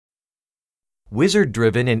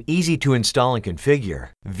Wizard-driven and easy to install and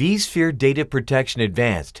configure, vSphere Data Protection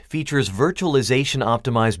Advanced features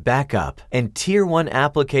virtualization-optimized backup and Tier 1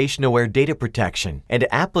 application-aware data protection and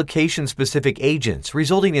application-specific agents,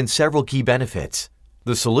 resulting in several key benefits.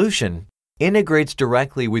 The solution integrates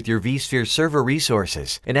directly with your vSphere server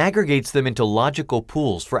resources and aggregates them into logical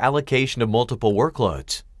pools for allocation of multiple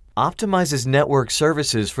workloads, optimizes network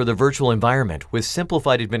services for the virtual environment with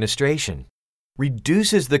simplified administration,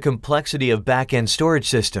 reduces the complexity of back-end storage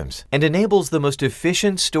systems, and enables the most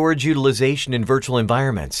efficient storage utilization in virtual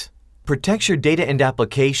environments. Protects your data and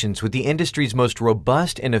applications with the industry's most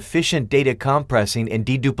robust and efficient data compressing and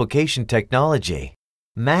deduplication technology.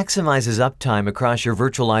 Maximizes uptime across your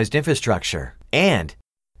virtualized infrastructure, and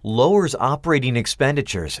lowers operating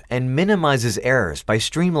expenditures and minimizes errors by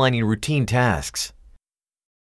streamlining routine tasks.